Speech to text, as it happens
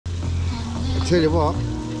tell you what,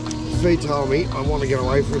 Fee told me I want to get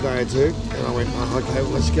away for a day or two, and I went, oh, okay,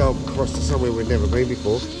 well, let's go across to somewhere we've never been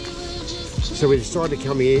before. So we decided to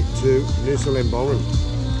come here to Nusa Lembongan,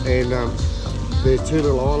 and there's two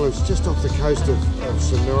little islands just off the coast of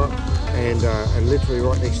Sanur, and literally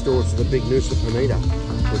right next door to the big Nusa Penida,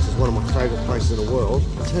 which is one of my favourite places in the world.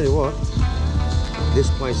 I tell you what, this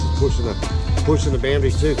place is pushing the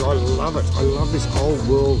boundaries too. I love it. I love this old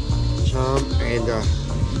world charm and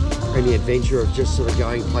the adventure of just sort of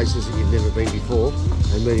going places that you've never been before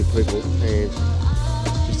and meeting people and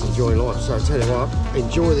just enjoying life. So I tell you what,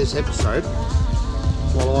 enjoy this episode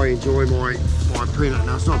while I enjoy my pina.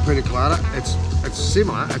 No, it's not pina colada. It's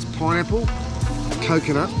similar. It's pineapple,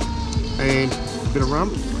 coconut, and a bit of rum.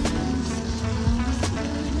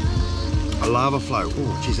 A lava flow.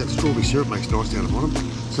 Oh, geez, that strawberry syrup makes nice down the bottom.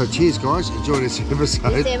 So cheers, guys. Enjoy this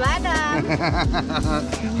episode.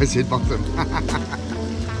 I said bottom.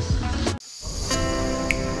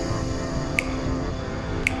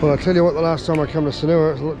 Well, I tell you what, the last time I come to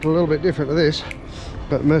Sanur, it looked a little bit different to this.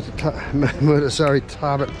 But Murtasari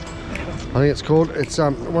Tarbet, I think it's called. It's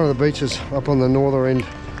one of the beaches up on the northern end,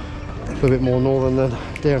 a little bit more northern than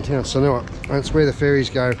downtown Sanur. And it's where the ferries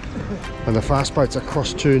go and the fast boats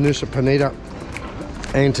across to Nusa Penida.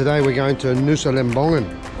 And today we're going to Nusa Lembongan,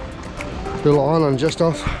 little island just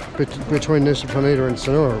off between Nusa Penida and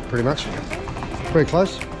Sanur, pretty much. Very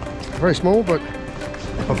close, very small, but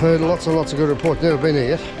I've heard lots and lots of good reports. Never been there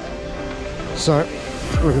yet, so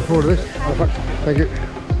looking forward to this. Thank you.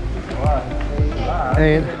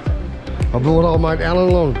 And I brought old mate Alan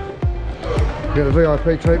along. Got a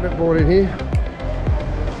VIP treatment brought in here.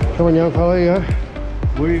 Come on, young fella, you go.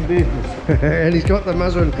 We're in business. And he's got the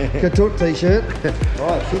Muslin Katut t-shirt.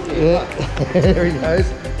 Right, yeah. There he goes.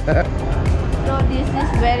 So this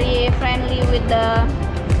is very friendly with the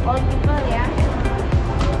old people, yeah?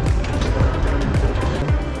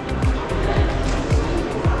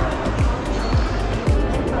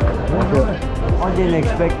 I didn't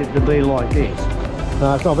expect it to be like this.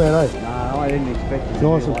 No, it's not bad, eh? No, I didn't expect it to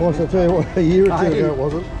Nice be and like posh. I'll tell you what, a year or two ago it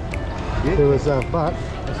wasn't. Yeah. There was, but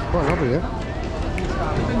it's quite lovely, yeah?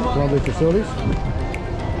 Lovely facilities.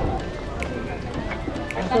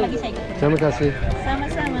 Terima kasih.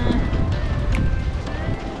 Sama-sama.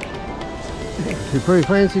 It's a pretty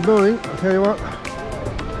fancy building, I'll tell you what.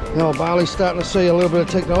 Now Bali's starting to see a little bit of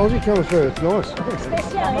technology coming through, it's nice.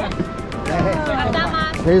 Special, yeah?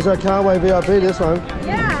 Here's our carway VIP, this one.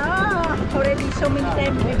 Yeah, already so many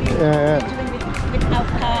times maybe. Yeah. Without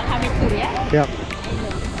having tour, yeah? Yep.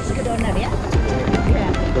 It's good owner, yeah?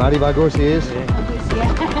 Yeah. Bloody bagus he is. Bagus,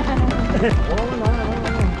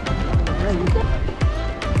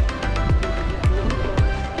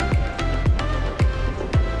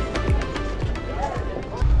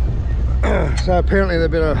 yeah. So apparently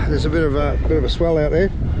there's a bit of a swell out there,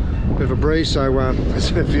 a bit of a breeze, so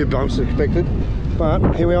there's a few bumps expected.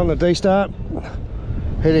 But here we are on the D start,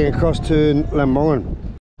 heading across to Lembongan.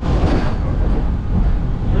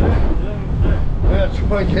 We're going to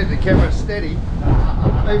try and get the camera steady,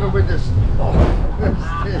 even with this.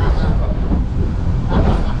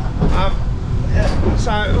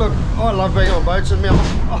 So look, I love being on boats, and my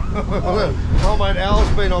mate Al's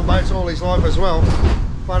been on boats all his life as well.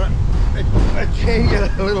 But it can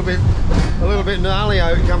get a little bit gnarly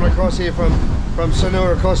coming across here from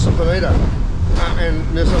Sanur across to Penida and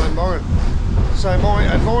Nusa Lembongan. So my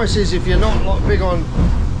advice is, if you're not big on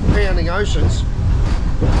pounding oceans,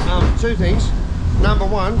 two things. Number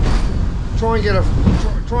one, try and get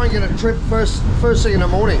a trip first thing in the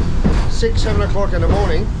morning, 6-7 o'clock in the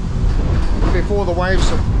morning, before the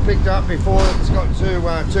waves are picked up, before it's got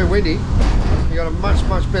too windy. You got a much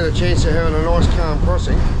better chance of having a nice calm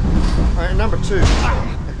crossing. And number two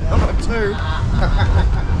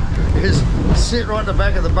is sit right at the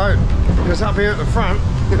back of the boat, because up here at the front,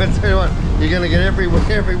 I tell you what, you're going to get every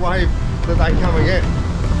wave that they come and get.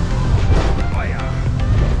 Oh, yeah.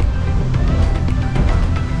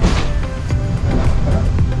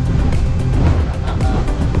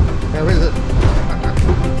 How is it?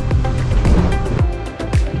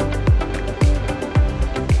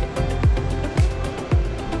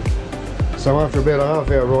 So after about a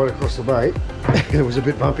half-hour ride across the bay, it was a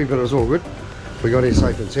bit bumpy, but it was all good. We got here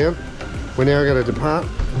safe and sound. We're now going to depart.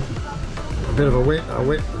 A bit of a wet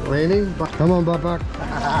landing. Come on, Buck.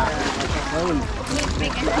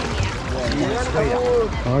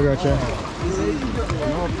 I gotcha.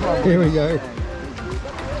 Here we go.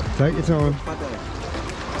 Take your time.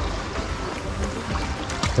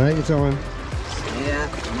 Take your time.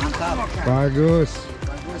 Bagus.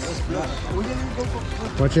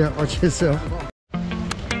 Watch out, watch yourself.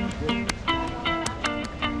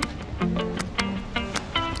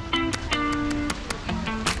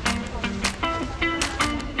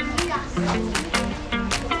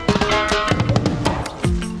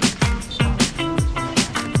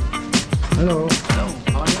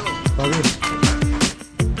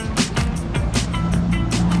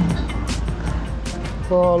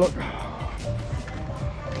 Oh look,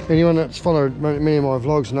 anyone that's followed many of my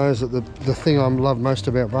vlogs knows that the thing I love most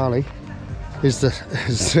about Bali is the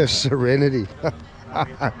serenity.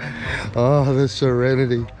 Oh, the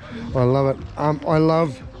serenity, I love it. I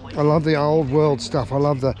love the old world stuff. I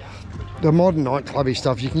love the modern nightclubby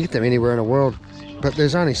stuff. You can get them anywhere in the world, but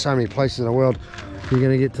there's only so many places in the world you're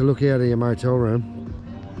going to get to look out of your motel room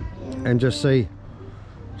and just see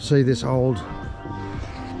this old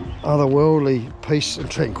otherworldly peace and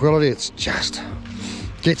tranquility. It's just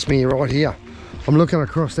gets me right here. I'm looking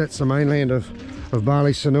across, that's the mainland of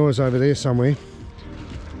Bali. Sanua's over there somewhere.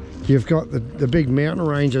 You've got the big mountain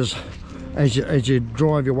ranges as you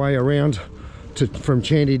drive your way around from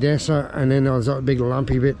Chandidasa, and then there's that big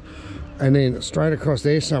lumpy bit, and then straight across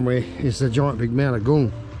there somewhere is the giant big Mount of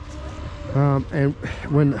Gung. And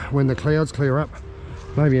when the clouds clear up,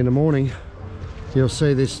 maybe in the morning, you'll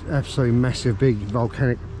see this absolutely massive big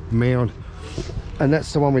volcanic mound, and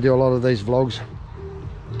that's the one we do a lot of these vlogs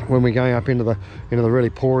when we're going up into the really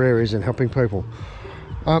poor areas and helping people.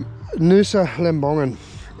 Nusa Lembongan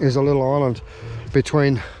is a little island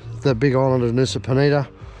between the big island of Nusa Penida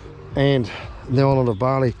and the island of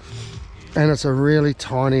Bali, and it's a really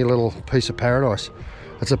tiny little piece of paradise.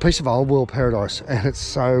 It's a piece of old world paradise, and it's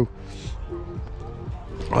so,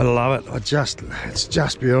 I love it. It's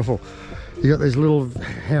just beautiful. You got these little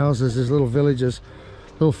houses, these little villages,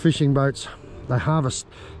 little fishing boats. They harvest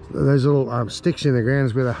those little sticks in the ground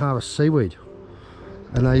is where they harvest seaweed,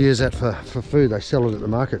 and they use that for food. They sell it at the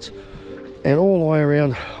markets, and all the way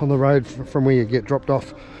around on the road from where you get dropped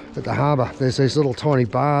off at the harbour, there's these little tiny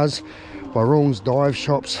bars, barungs, dive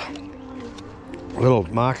shops, little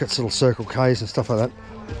markets, little Circle K's and stuff like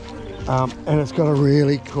that, and it's got a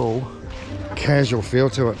really cool casual feel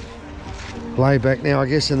to it, laid back. Now I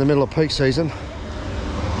guess in the middle of peak season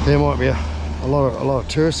there might be a lot of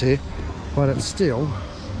tourists here, but it's still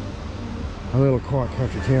a little quiet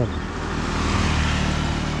country town.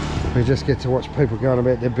 We just get to watch people going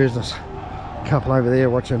about their business. Couple over there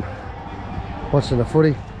watching the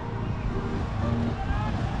footy.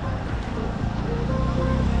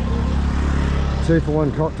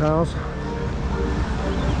 Two-for-one cocktails.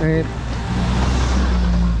 And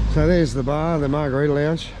so there's the bar, the margarita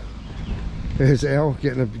lounge. There's Al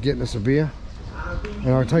getting us a beer, and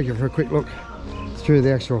I'll take you for a quick look through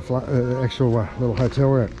the actual little hotel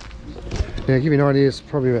we're at. Now, to give you an idea, it's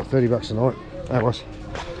probably about 30 bucks a night. That was.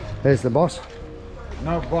 There's the boss.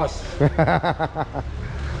 No boss.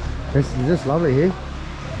 It's just lovely here.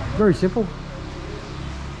 Very simple,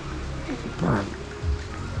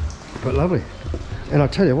 but lovely. And I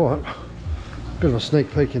tell you what, bit of a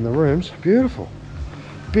sneak peek in the rooms. Beautiful,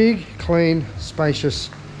 big, clean, spacious.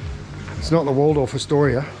 It's not the Waldorf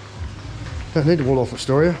Astoria. Don't need the Waldorf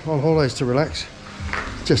Astoria on holidays to relax,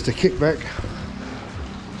 just to kick back,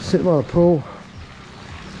 sit by the pool,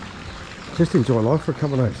 just enjoy life for a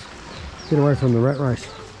couple of days, get away from the rat race.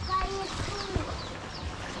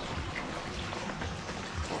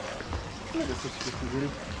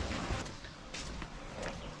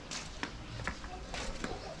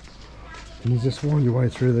 And you just wind your way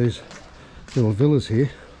through these little villas here,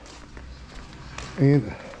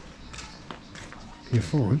 and you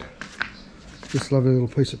find this lovely little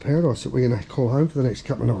piece of paradise that we're going to call home for the next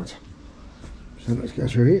couple of nights. So let's go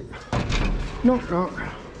through here. Knock knock.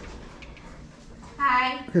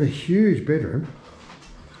 Hi. I've got a huge bedroom,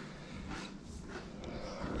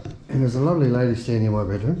 and there's a lovely lady standing in my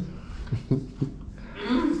bedroom.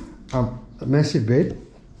 A massive bed,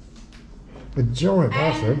 a giant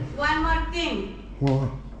bathroom. And one more thing.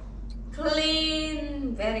 Wow.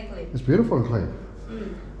 Clean, very clean. It's beautiful and clean.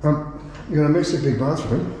 You got a massive big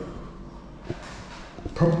bathroom,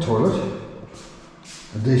 proper toilet,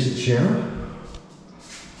 a decent shower.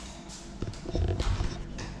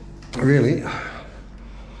 Really,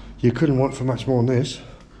 you couldn't want for much more than this.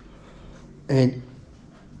 And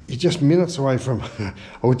you're just minutes away from, I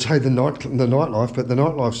would say, the nightlife, but the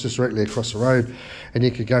nightlife's just directly across the road, and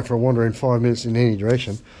you could go for a wander in 5 minutes in any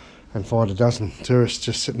direction and find a dozen tourists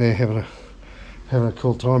just sitting there having a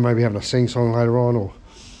cool time, maybe having a sing-song later on, or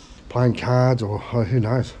playing cards, or who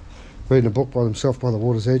knows, reading a book by themselves by the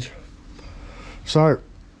water's edge. So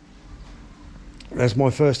that's my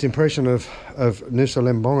first impression of Nusa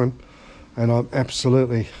Lembongan, and I'm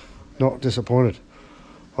absolutely not disappointed.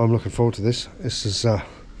 I'm looking forward to this. This is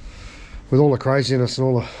with all the craziness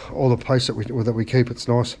and all the pace that we keep. It's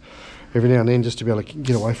nice every now and then just to be able to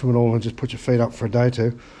get away from it all and just put your feet up for a day or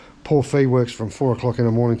two. Poor fee works from 4 o'clock in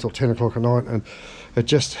the morning till 10 o'clock at night, and it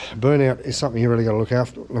just, burnout is something you really got to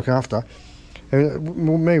look after. And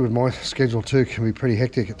me with my schedule too can be pretty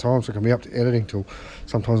hectic at times. I can be up to editing till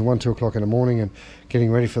sometimes 1, 2 o'clock in the morning and getting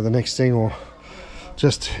ready for the next thing, or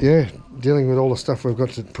just dealing with all the stuff we've got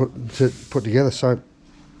to put together. So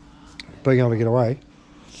being able to get away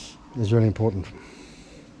is really important.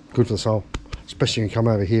 Good for the soul, especially when you come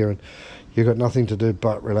over here and you've got nothing to do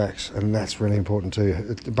but relax, and that's really important too.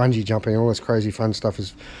 Bungee jumping, all this crazy fun stuff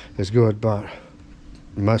is good, but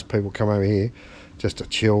most people come over here just to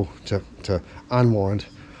chill, to unwind,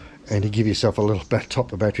 and to give yourself a little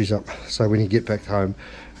top the batteries up, so when you get back home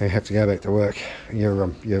and you have to go back to work, you're a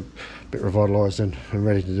bit revitalised and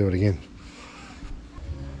ready to do it again.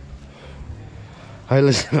 Hey,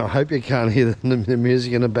 listen, I hope you can't hear the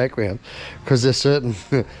music in the background, because there's certain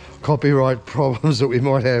copyright problems that we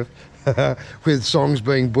might have with songs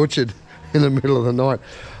being butchered in the middle of the night.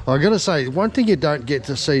 I've got to say, one thing you don't get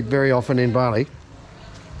to see very often in Bali,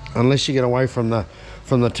 unless you get away from the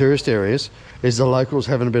tourist areas, is the locals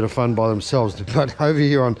having a bit of fun by themselves. But over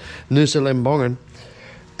here on Nusa Lembongan,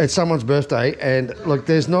 it's someone's birthday, and look,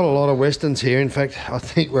 there's not a lot of Westerns here. In fact, I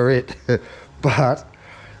think we're it. But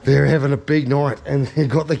they're having a big night, and they've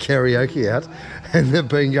got the karaoke out, and they've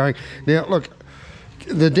been going. Now, look,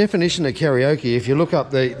 the definition of karaoke, if you look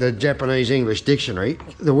up the Japanese English dictionary,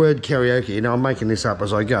 the word karaoke, now I'm making this up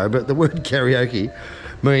as I go, but the word karaoke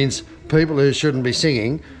means people who shouldn't be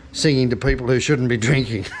singing to people who shouldn't be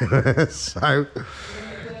drinking. So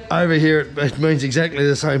over here it means exactly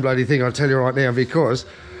the same bloody thing, I'll tell you right now, because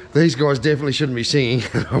these guys definitely shouldn't be singing.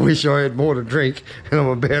 I wish I had more to drink, and I'm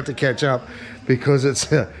about to catch up, because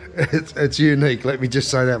it's unique, let me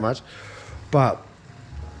just say that much. But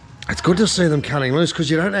it's good to see them cutting loose, because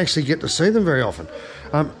you don't actually get to see them very often.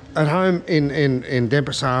 At home in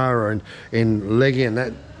Denpasar or in Legi and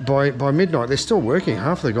that, by midnight they're still working.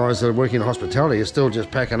 Half the guys that are working in hospitality are still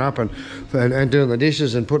just packing up and doing the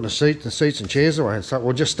dishes and putting the seats and chairs away and stuff,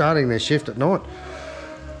 or just starting their shift at night.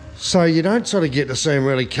 So you don't sort of get to see them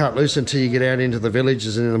really cut loose until you get out into the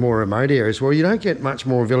villages and in the more remote areas. Well, you don't get much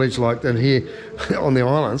more village-like than here on the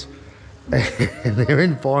islands. And they're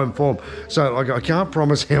in fine form. So like, I can't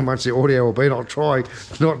promise how much the audio will be, and I'll try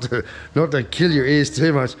not to kill your ears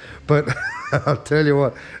too much, but I'll tell you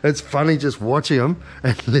what, it's funny just watching them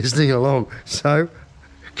and listening along. So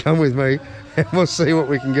come with me and we'll see what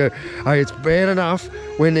we can do. Hey, it's bad enough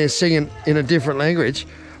when they're singing in a different language,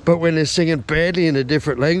 but when they're singing badly in a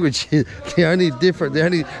different language, the only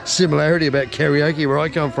similarity about karaoke where I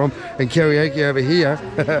come from and karaoke over here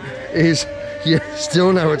is you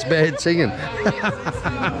still know it's bad singing.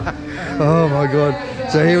 Oh my God.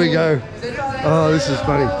 So here we go. Oh, this is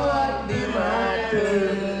funny.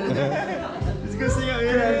 Let's go sing out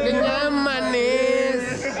here.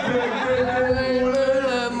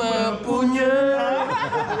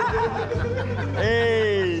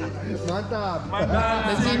 Hey. Mantap.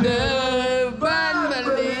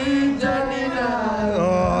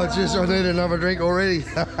 Oh, just I need another drink already.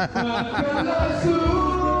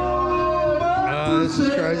 Oh, this is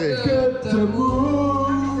crazy.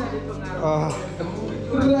 Oh.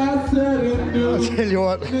 I'll tell you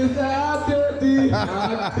what.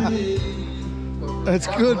 It's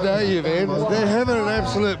good day, man. They're having an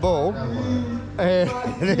absolute ball, and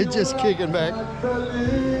they're just kicking back.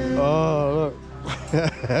 Oh, look.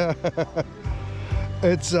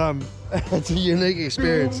 It's a unique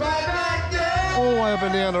experience. All the way up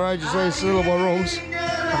and down the road, you see these little rooms.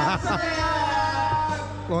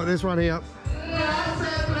 Like this one here.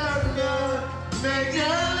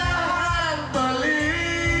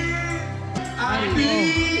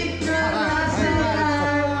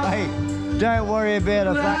 Hey, don't worry about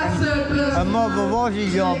a mob of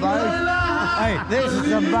Aussies, your buddy. Hey, this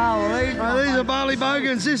is a Bali. Oh, these are Bali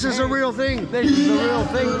bogans. This is a real thing. This is the real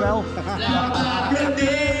thing, pal.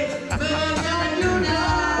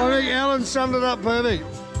 I think Alan summed it up perfect.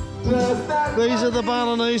 These are the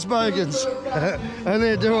Balinese bogans, and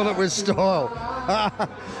they're doing it with style.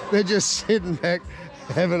 They're just sitting back,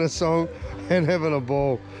 having a song and having a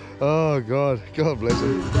ball. Oh God, God bless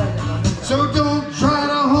them. So don't try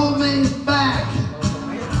to hold me back.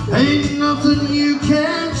 Ain't nothing you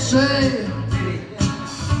can say.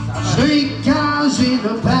 Snake eyes in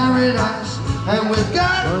a paradise, and we've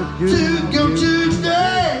got to go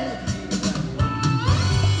today.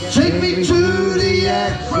 Take me to the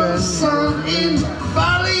April sun in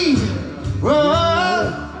Bali.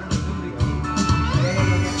 Whoa.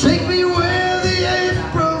 Take me where the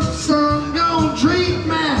April sun gon' treat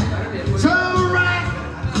me so right,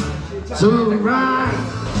 so right.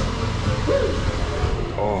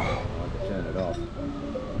 Oh, I turn it off.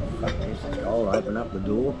 Fuck this, it's cold. Open up the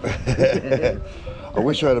door. I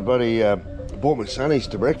wish I had a bloody bought my sunnies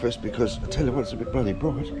to breakfast because I tell you what, it's a bit bloody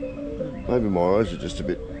bright. Maybe my eyes are just a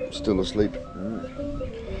bit still asleep.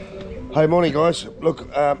 Hey, morning guys. Look,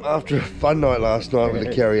 after a fun night last night with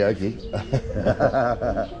the karaoke,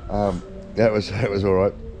 that was all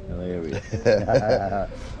right.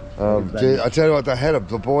 Gee, I tell you what,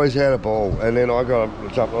 the boys had a ball, and then I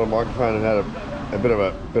jumped on a microphone and had a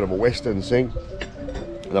bit of a western sing.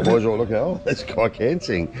 And the boys were all looking, oh, this guy can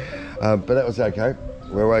sing, but that was okay.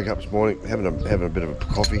 We woke up this morning having a bit of a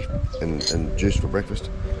coffee and juice for breakfast.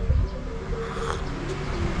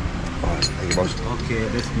 Oh, thank you, boss. Okay,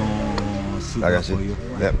 there's more sugar for you.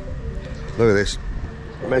 Yep. Look at this.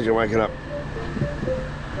 Imagine waking up.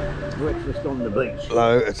 Breakfast on the beach.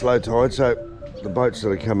 It's low tide, so the boats that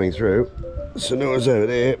are coming through, Sanua's over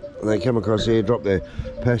there, and they come across here, drop their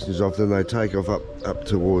passengers off, then they take off up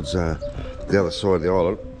towards the other side of the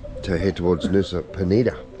island to head towards Nusa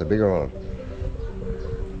Penida, the bigger island.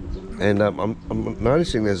 And I'm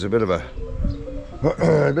noticing there's a bit of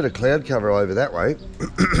cloud cover over that way,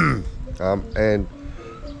 and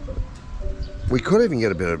we could even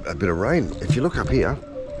get a bit of rain. If you look up here,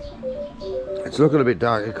 it's looking a bit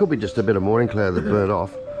dark. It could be just a bit of morning cloud that burnt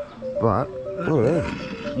off, but I don't know.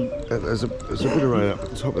 There's a bit of rain up at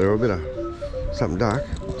the top there, a bit of something dark.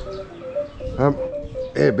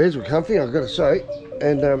 Yeah, beds were comfy, I've got to say,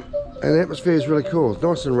 and the atmosphere is really cool. It's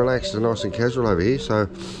nice and relaxed and nice and casual over here. So,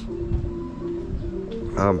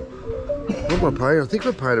 what am I paying? I think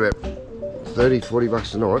I paid about 30-40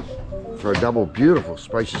 bucks a night for a beautiful,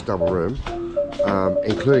 spacious double room,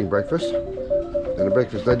 including breakfast. And the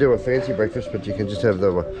breakfast, they do a fancy breakfast, but you can just have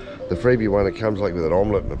the freebie one. It comes like with an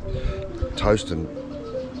omelette and a toast and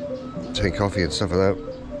tea, coffee and stuff like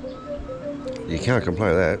that. You can't complain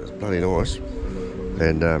with that. It's bloody nice.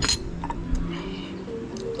 And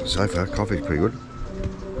so far, coffee's pretty good.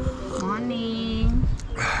 Morning.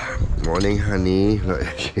 Morning, honey. Look,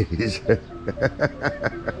 she's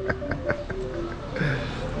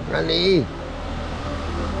honey.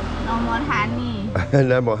 No more honey.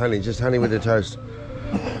 No more honey, just honey with the toast.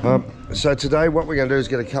 So today what we're going to do is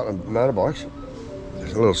get a couple of motorbikes,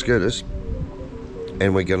 little scooters,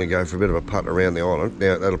 and we're going to go for a bit of a putt around the island.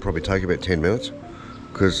 Now that'll probably take about 10 minutes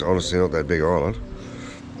because honestly not that big island.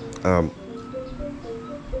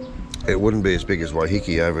 It wouldn't be as big as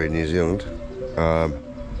Waiheke over in New Zealand,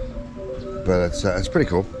 but it's pretty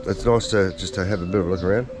cool. It's nice to just to have a bit of a look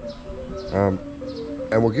around,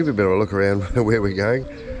 and we'll give you a bit of a look around where we're going,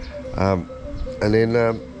 and then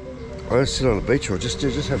I'll sit on the beach or just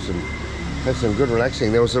have some good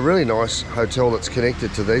relaxing. There was a really nice hotel that's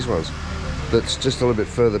connected to these ones that's just a little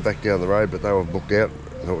bit further back down the road, but they were booked out.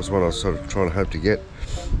 That was one I was sort of trying to hope to get,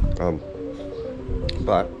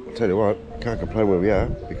 but I'll tell you what, can't complain where we are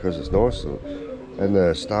because it's nice, and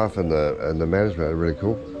the staff and the management are really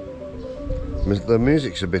cool. The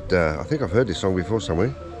music's a bit, I think I've heard this song before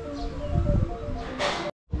somewhere.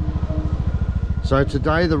 So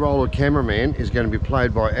today the role of cameraman is going to be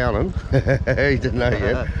played by Alan. He didn't know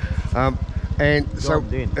yet. And so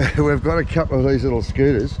we've got a couple of these little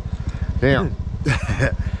scooters. Now,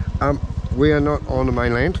 we are not on the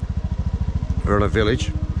mainland. We're in a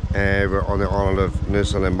village. We're on the island of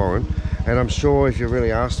Nusa Lembongan. And I'm sure if you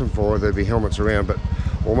really asked them for it, there'd be helmets around, but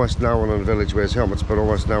almost no one in the village wears helmets, but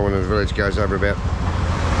almost no one in the village goes over about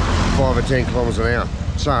 5 or 10 kilometres an hour.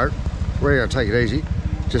 So we're going to take it easy,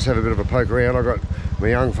 just have a bit of a poke around. I've got my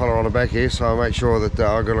young fella on the back here, so I'll make sure that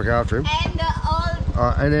I've got to look after him. And the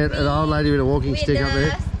old and then an old lady with a walking stick up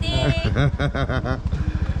there.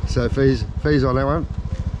 So Fee's on that one.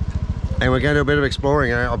 And we're going to do a bit of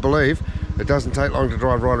exploring. I believe it doesn't take long to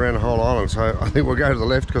drive right around the whole island, so I think we'll go to the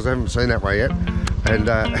left because I haven't seen that way yet, and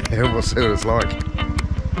we'll see what it's like.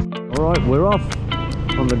 All right, we're off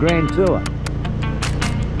on the grand tour.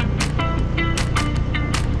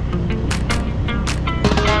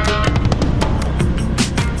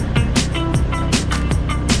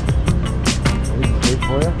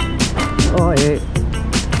 For you? Oh yeah.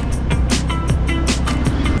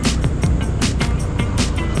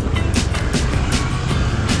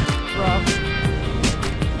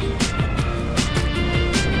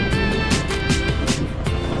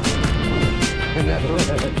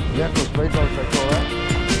 Natural speed bumps, they call that.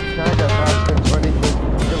 Can't go faster than 20 because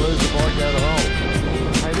you'll lose the bike down the hole.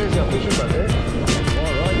 Hey, there's our fishing boat there.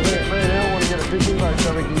 Alright, me and Al want to get a fishing boat so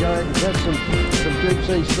we can go out and catch some deep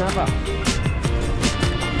sea snapper.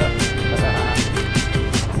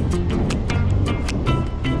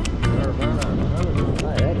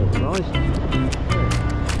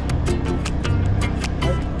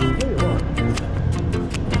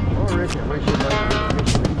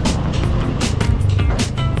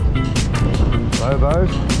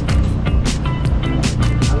 Lobos.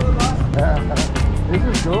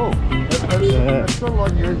 It's sort of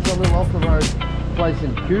like you're in some little off-the-road place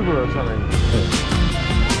in Cuba or something.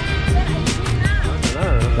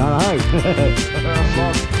 Don't know. I'm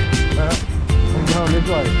lost. I'm going this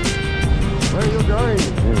way. Where are you going?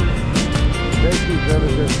 Taxi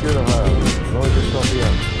services scooter hire. No, just stop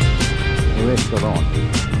here. The restaurant.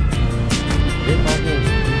 Get parking.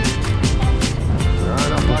 No,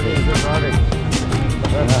 not parking, just driving.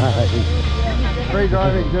 Free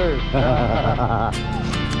driving too.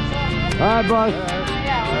 Hi, boss.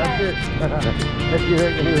 That's it. If you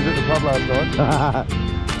think he was at the pub last night.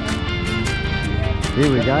 Here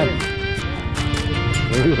we go.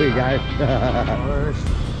 Here we go.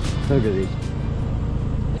 Look at this.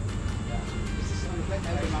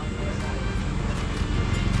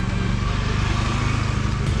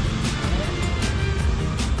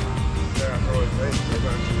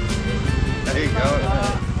 There you go.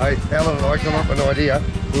 Hey, Alan and I come up with an idea.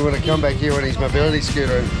 We want to come back here on his mobility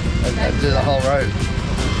scooter and do the whole road.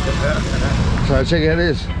 So check out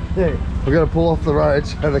this. Yeah. We've got to pull off the road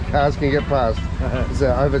so the cars can get past. It's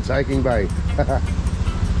an overtaking bay.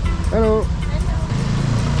 Hello.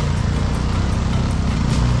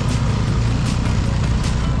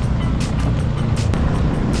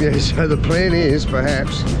 Yeah, so the plan is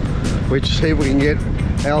perhaps we just see if we can get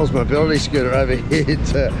Al's mobility scooter over here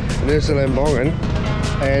to Nusa Lembongan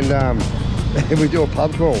and we do a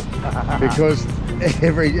pub crawl because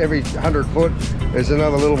every 100 foot there's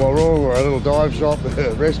another little warung or a little dive shop,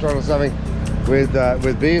 a restaurant or something with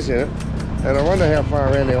beers in it. And I wonder how far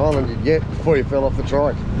around the island you'd get before you fell off the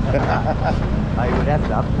trike. I would have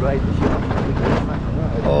to upgrade the shop.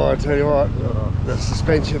 Oh, I tell you what, the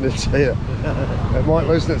suspension is here. It might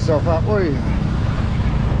loosen itself up. Whee.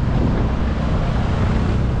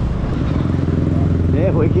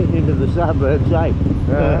 Yeah, we're getting into the suburbs, eh?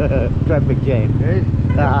 Traffic jam.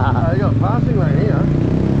 Yeah, you got a passing lane here.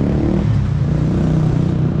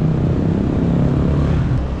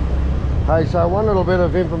 Hey, so one little bit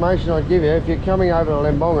of information I'd give you, if you're coming over to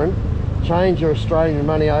Lembongan, change your Australian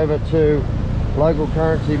money over to local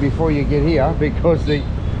currency before you get here because the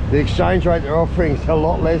exchange rate they're offering is a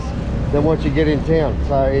lot less than what you get in town,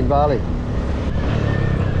 so in Bali.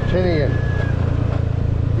 Chenningen,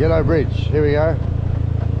 Yellow Bridge, here we go.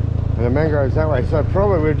 And the mangroves that way. So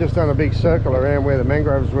probably we've just done a big circle around where the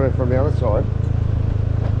mangroves were from the other side.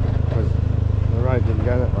 Because the road didn't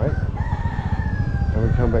go that way. And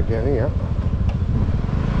we come back down here.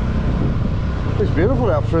 It's beautiful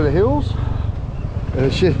out through the hills.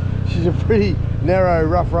 And she's a pretty narrow,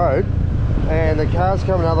 rough road. And the cars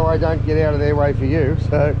coming the other way don't get out of their way for you.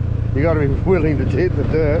 So you got to be willing to hit the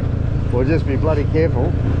dirt or just be bloody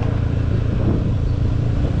careful.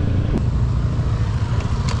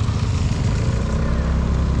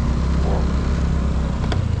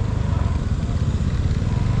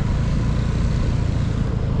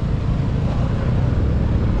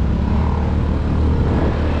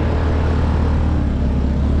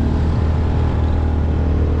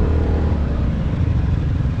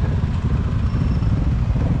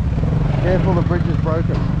 Careful, the bridge is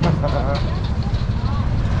broken.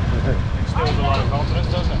 Instills a lot of confidence,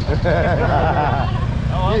 doesn't it?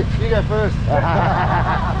 You go first.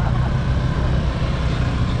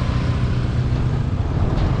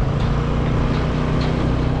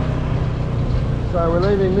 So we're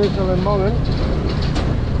leaving Nusa Lembongan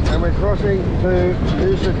and we're crossing to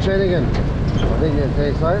Nusa Lembongan. I think that's how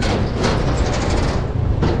you say it.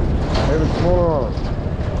 Even smaller island.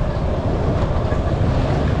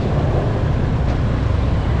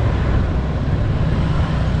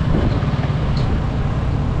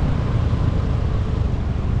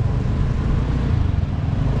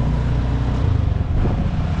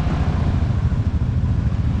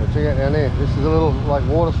 Check out down there. This is a little like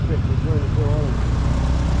water strip between the two islands.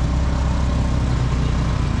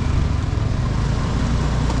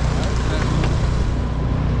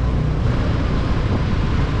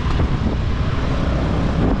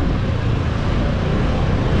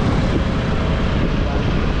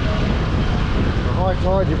 The high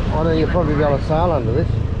tide, I know you'll probably be able to sail under this,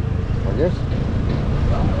 I guess.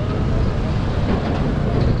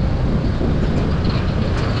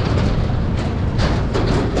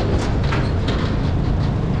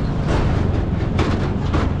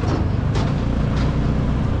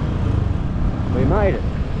 We made it.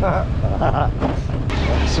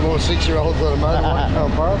 Some more 6-year-olds on a motorbike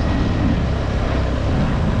going past.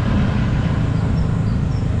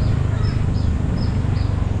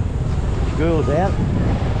 School's out.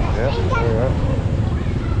 Yeah, there we go.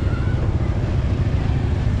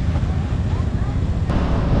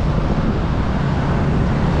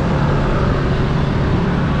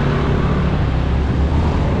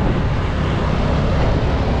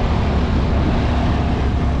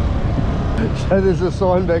 And there's a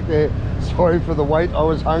sign back there, sorry for the wait, I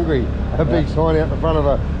was hungry. A big sign out the front of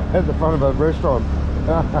a restaurant.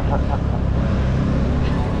 Come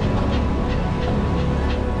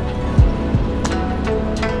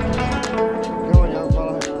on, young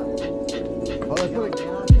fella. Oh,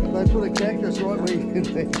 they put a cactus right where you can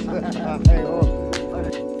hang on.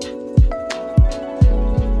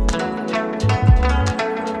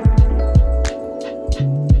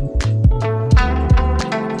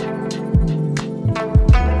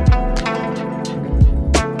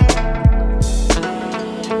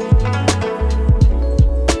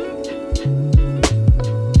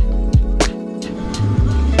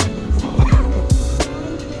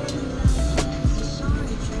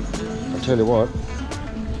 Tell you what,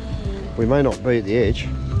 we may not be at the edge,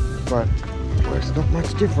 but it's not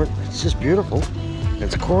much different. It's just beautiful.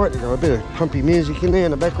 It's quiet. You know, a bit of pumpy music in there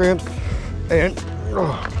in the background, and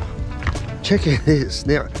check out this.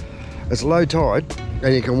 Now it's low tide,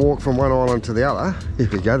 and you can walk from one island to the other. Here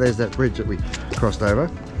we go. There's that bridge that we crossed over.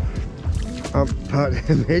 But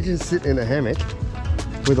imagine sitting in a hammock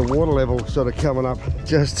with the water level sort of coming up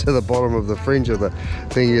just to the bottom of the fringe of the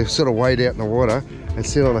thing. You sort of wade out in the water and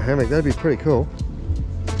sit on a hammock. That'd be pretty cool.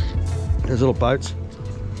 There's little boats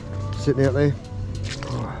sitting out there.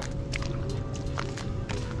 Oh.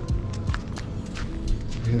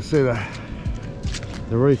 You can see the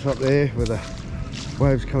reef up there with the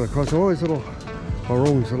waves coming across. All these little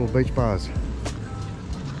orongs, little beach bars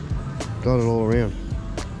dotted all around.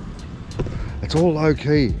 It's all low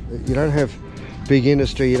key. You don't have big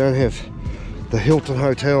industry. You don't have the Hilton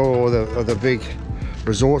Hotel or the big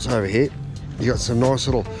resorts over here. You got some nice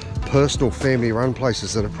little personal family run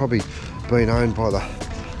places that have probably been owned by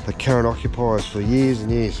the current occupiers for years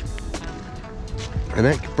and years. And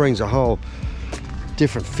that brings a whole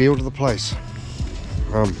different feel to the place.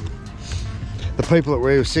 The people that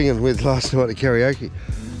we were singing with last night at karaoke,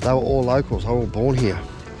 they were all locals, they were all born here.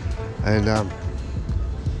 And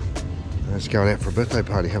just going out for a birthday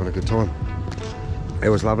party, having a good time. It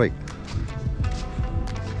was lovely.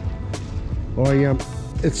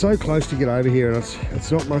 It's so close to get over here, and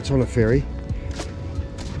it's not much on a ferry.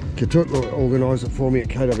 Ketut organised it for me at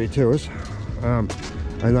KW Tours, and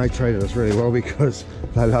they treated us really well because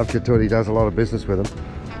they love Ketut. He does a lot of business with them.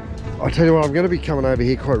 I tell you what, I'm going to be coming over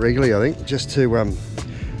here quite regularly, I think, just to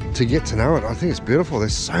get to know it. I think it's beautiful.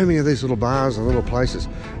 There's so many of these little bars and little places,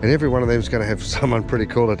 and every one of them is going to have someone pretty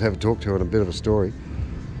cool to have a talk to and a bit of a story.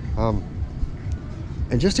 And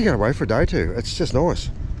just to get away for a day or two, it's just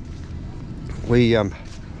nice.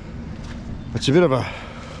 It's a bit of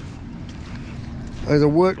there's a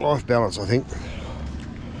work-life balance, I think.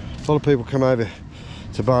 A lot of people come over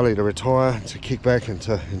to Bali to retire, to kick back and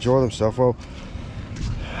to enjoy themselves. Well,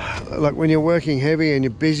 like when you're working heavy and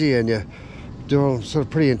you're busy and you're doing sort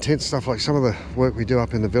of pretty intense stuff like some of the work we do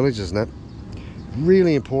up in the villages and that,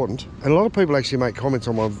 really important. And a lot of people actually make comments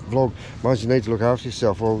on my vlog, Mose, you need to look after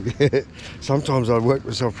yourself. Well, yeah, sometimes I work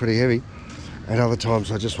myself pretty heavy, and other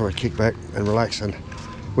times I just want to kick back and relax. And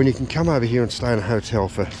when you can come over here and stay in a hotel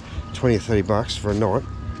for 20 or 30 bucks for a night,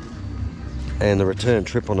 and the return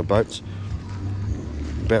trip on the boat's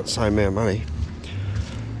about the same amount of money,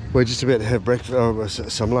 we're just about to have breakfast,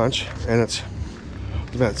 some lunch, and it's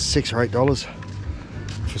about $6 or $8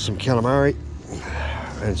 for some calamari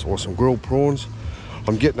or some grilled prawns.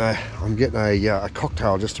 I'm getting a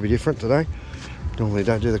cocktail just to be different today. Normally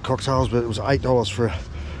don't do the cocktails, but it was $8 for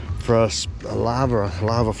a lava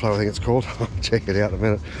flow, I think it's called. I'll check it out in a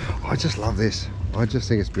minute. I just love this. I just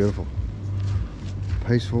think it's beautiful,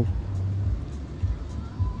 peaceful.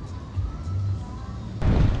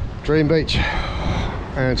 Dream Beach,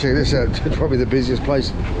 and check this out. It's probably the busiest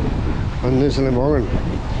place on Nusa Lembongan.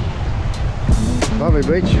 Lovely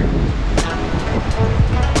beach.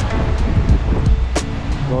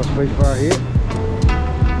 Nice beach bar here.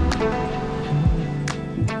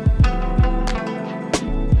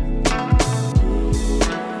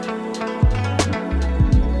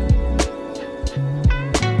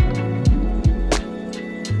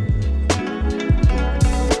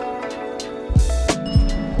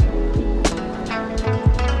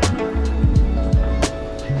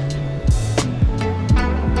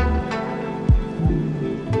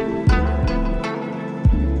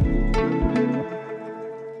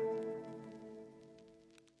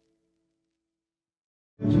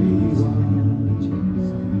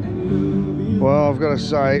 Well, I've got to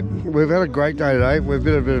say, we've had a great day today. We've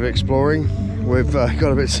been a bit of exploring. We've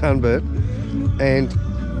got a bit sunburnt, and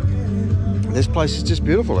this place is just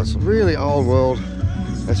beautiful. It's really old world.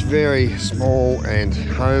 It's very small and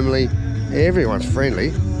homely. Everyone's friendly.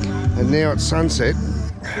 And now it's sunset,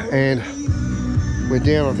 and we're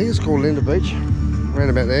down, I think it's called Linda Beach, around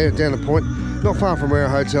about there, down the point, not far from where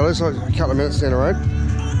our hotel is, like a couple of minutes down the road.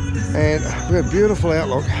 And we have a beautiful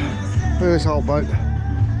outlook. Look at this whole boat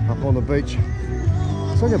up on the beach.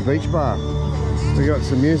 It's like a beach bar. We got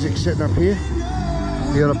some music setting up here.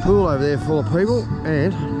 You got a pool over there full of people,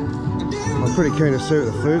 and I'm pretty keen to see what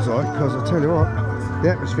the food's like, because I'll tell you what,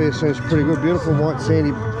 the atmosphere seems pretty good. Beautiful white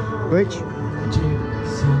sandy beach.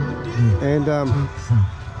 And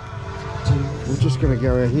we're just going to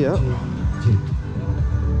go out here and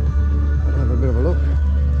have a bit of a look.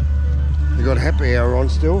 We've got happy hour on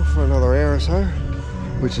still for another hour or so,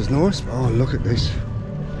 which is nice. Oh, look at this.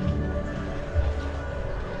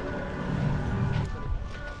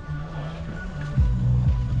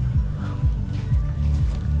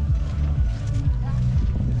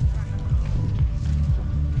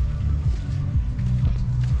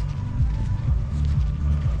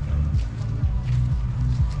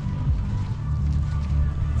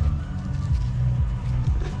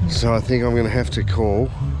 So I think I'm going to have to call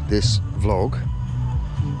this vlog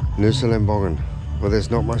Nusa Lembongan, where there's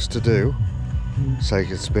not much to do, so you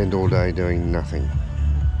can spend all day doing nothing.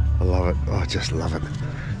 I love it. Oh, I just love it.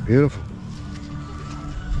 Beautiful.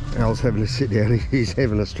 Al's having to sit down. He's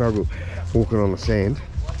having a struggle walking on the sand,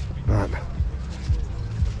 but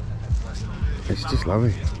it's just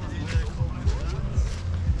lovely.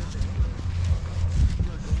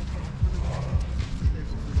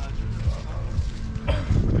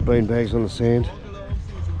 Bean bags on the sand.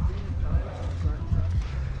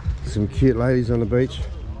 Some cute ladies on the beach.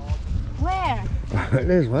 Where?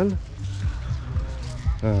 There's one.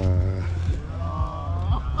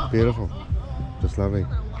 Beautiful. Just lovely.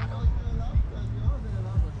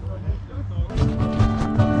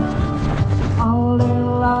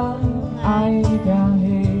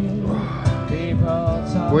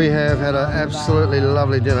 We have had an absolutely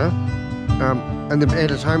lovely dinner. And the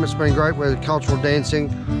entertainment's been great with cultural dancing.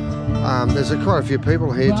 There's quite a few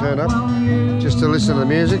people here turned up just to listen to the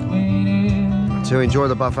music, to enjoy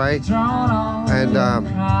the buffet, and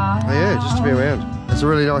yeah, just to be around. It's a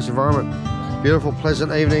really nice environment. Beautiful,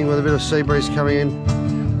 pleasant evening with a bit of sea breeze coming in,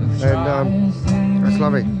 and it's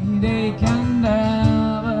lovely.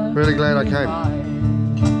 Really glad I came.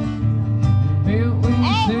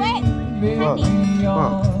 Hey, wait! What?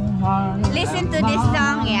 What? Listen to this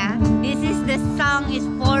song, yeah? The song is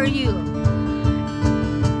for you.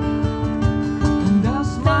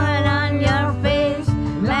 Smile on your face,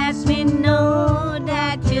 let me know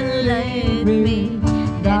that you love me.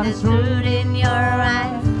 That is truth in your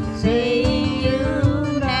eyes, saying you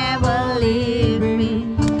never leave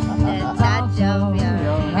me. The touch of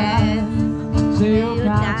your hand, say you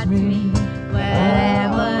touch me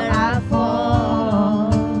wherever I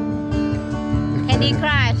fall. Candy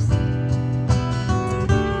Crush.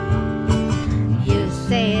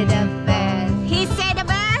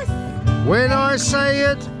 When I say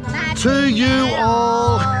it to you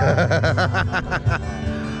all.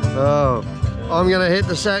 Oh, I'm going to hit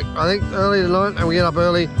the sack, I think, early tonight, and we get up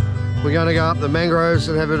early. We're going to go up the mangroves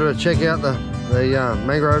and have a bit of a check out the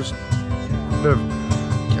mangroves, a bit of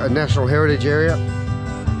a national heritage area.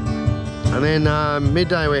 And then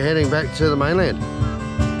midday we're heading back to the mainland.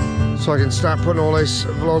 So I can start putting all this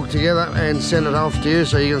vlog together and send it off to you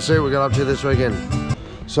so you can see what we got up to this weekend.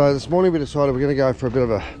 So this morning we decided we're going to go for a bit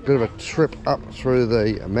of a trip up through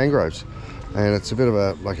the mangroves, and it's a bit of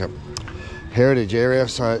a heritage area,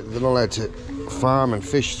 so they're not allowed to farm and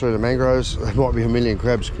fish through the mangroves. There might be a million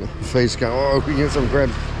crabs feeds going, oh, we can get some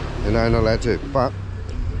crabs, and no, not allowed to. But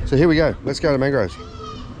so here we go. Let's go to mangroves.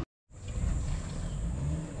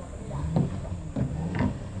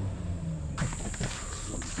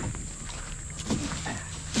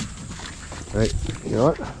 Hey, you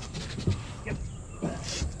all right?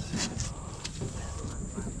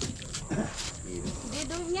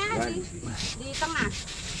 Di tengah.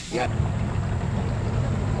 Yeah.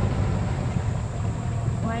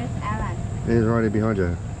 Where's Alan? He's right here behind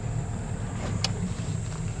you.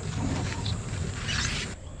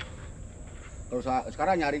 Terus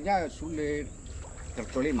sekarang nyarinya sulit,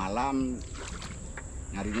 kecuali malam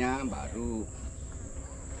nyarinya baru.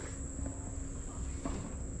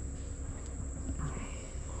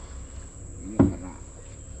 Ini karena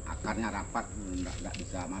akarnya rapat, nggak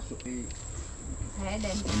bisa masuk di. Saya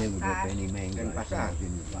dan pasar.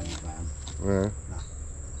 Yeah.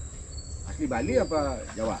 Asli Bali apa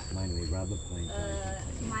Jawa?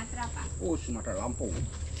 Sumatera, Pak. Oh, Sumatera, Lampung.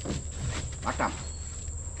 Batam.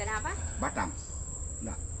 Kenapa? Batam.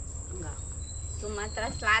 Enggak. Enggak.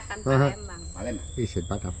 Sumatera Selatan, Palembang. Palembang. He said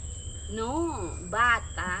Batam. No,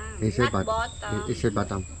 Batam. He said Not Batam. Batam. He said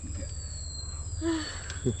Batam.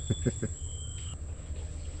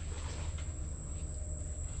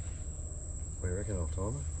 you reckon I'll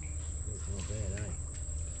time it? It's not bad,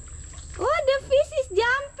 eh? Oh, the fish is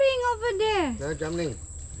jumping over there. No, jumping.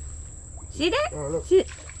 See that? Oh, look. See?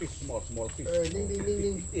 Fish, small fish. Ding, ding, ding,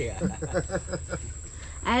 ding. Yeah.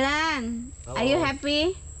 Alan, are you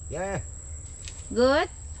happy? Yeah. Good?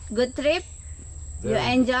 Good trip? You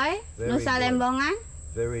Very enjoy Very Nusa good. Lembongan?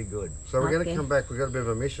 Very good. So we're going to Okay. come back. We've got a bit of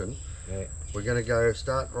a mission. Yeah. We're going to go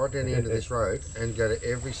start right down the end of this road and go to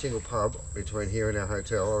every single pub between here and our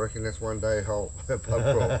hotel. I reckon that's one day whole pub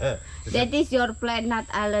crawl. That is your plan, not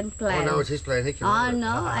Alan's Oh plan. no, it's his plan. He can Oh run it.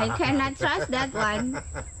 no, I cannot trust that one.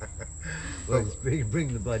 Well,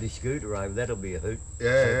 bring the bloody scooter over. That'll be a hoot.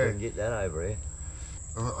 Yeah, So yeah. we can get that over here.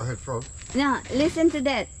 I heard frog. Now, listen to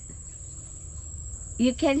that.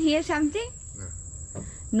 You can hear something?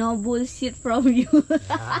 No bullshit from you.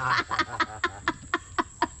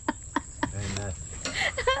 And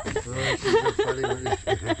Oh, she's so funny, isn't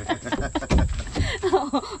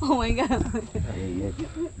Oh my god.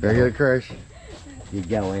 Gonna get a crash. you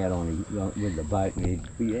go out on with the boat and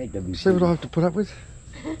you had to be. See what I have to put up with?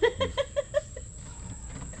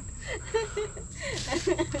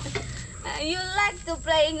 You like to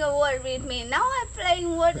playing a word with me. Now I'm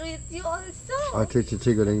playing word with you also. I teach you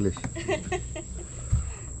too good English.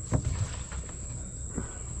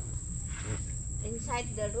 Inside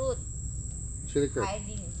the road, Chili crab.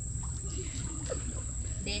 hiding.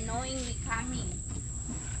 They knowing we coming.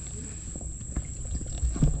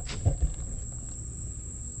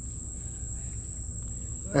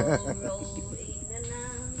 Roll, roll in the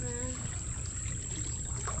night.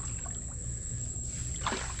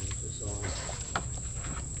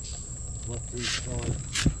 What's this sign?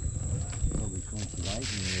 Probably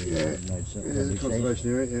conservation area. Yeah. No, it's There's a conservation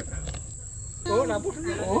area, yeah. Oh, lampu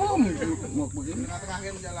oh, mau begini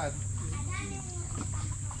tengah-tengah jalan.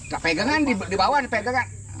 Gak pegangan di bawah, pegangan.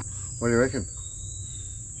 What do you reckon?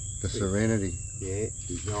 The serenity. Yeah,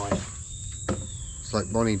 it's nice. It's like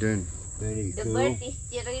Bonnie Doon. Very The cool. bird is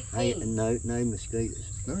Hey, chirping. and no mosquitoes.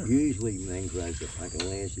 No. Usually mangroves are fucking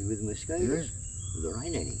lousy with mosquitoes. There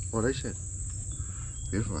ain't any. What they said.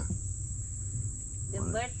 Beautiful. The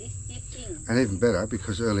bird is chirping. And even better,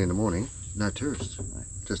 because early in the morning, no tourists.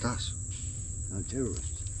 Just us. No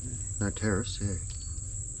tourists. No terrorists, yeah.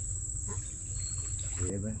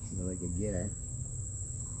 Yeah, but they can get at.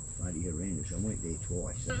 Bloody horrendous. I went there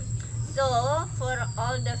twice. So, for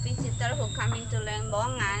all the visitors who come into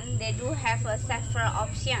Lembongan, they do have a safer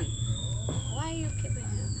option. Why you keep it?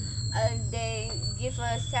 They give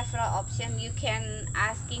a safer option. You can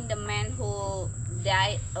asking the man who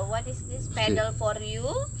what is this, pedal for you,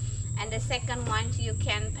 and the second one you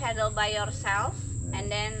can pedal by yourself, and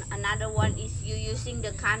then another one is you using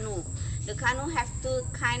the canoe. The canoe have two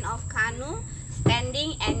kind of canoe,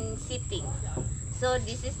 standing and sitting. So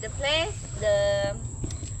this is the place, the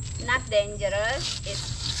not dangerous.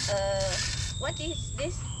 It's what is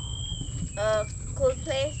this? Cool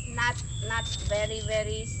place, not very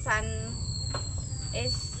sun.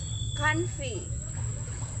 It's comfy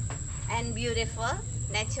and beautiful,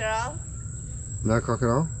 natural. No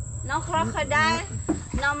crocodile? No crocodile,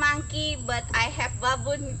 no monkey, but I have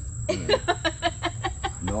baboon.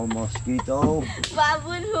 No mosquito.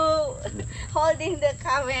 Baboon who holding the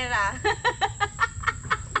camera.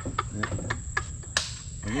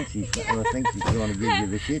 I think she's trying to give you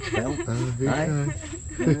the shit, pal. Hey?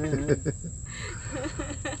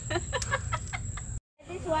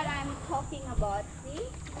 This is what I'm talking about. See,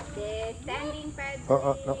 the standing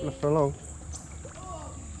paddle. Not for long.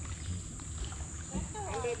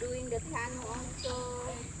 And they're doing the canoe also.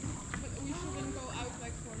 We shouldn't go out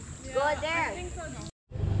like for. Go there. I think so, no.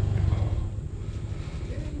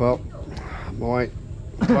 Well, my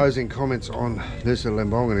closing comments on Nusa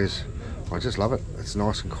Lembongan is I just love it. It's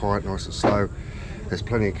nice and quiet, nice and slow. There's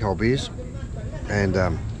plenty of cold beers. And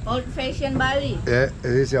Old-fashioned Bali. yeah, it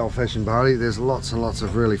is the old-fashioned Bali. There's lots and lots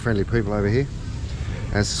of really friendly people over here.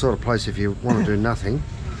 And it's the sort of place if you want to do nothing,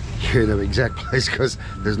 you're in the exact place because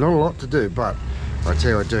there's not a lot to do, but I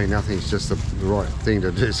tell you what, doing nothing is just the right thing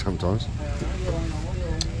to do sometimes.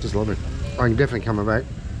 Just love it. I can definitely come back.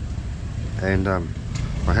 And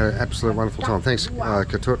I had an absolute wonderful time. Thanks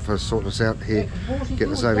Katut for sorting us out here,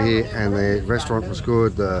 getting us over here, and the restaurant was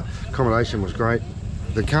good, the accommodation was great,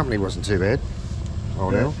 the company wasn't too bad. Oh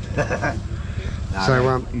no.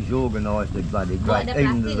 So he's organised it bloody What, great. the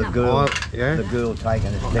Even the plastic girl, yeah. the girl taking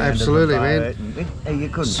us down Absolutely, to the man. boat and you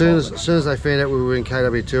couldn't. As soon fault as they found out we were in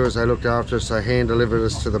KW Tours, they looked after us, they hand delivered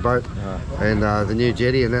us to the boat and the new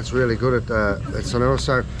jetty, and that's really good at Sonora.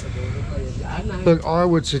 So Look, I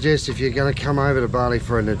would suggest if you're going to come over to Bali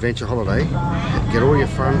for an adventure holiday, get all your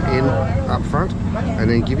fun in up front and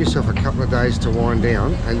then give yourself a couple of days to wind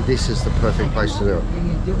down, and this is the perfect place to do it.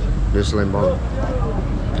 Nusa Lembongan.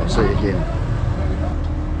 I'll see you again.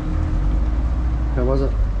 How was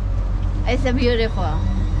it? It's a beautiful.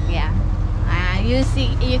 Yeah. You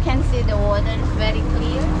can see the water is very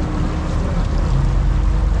clear.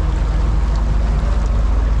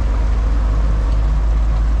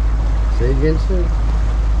 See you again soon.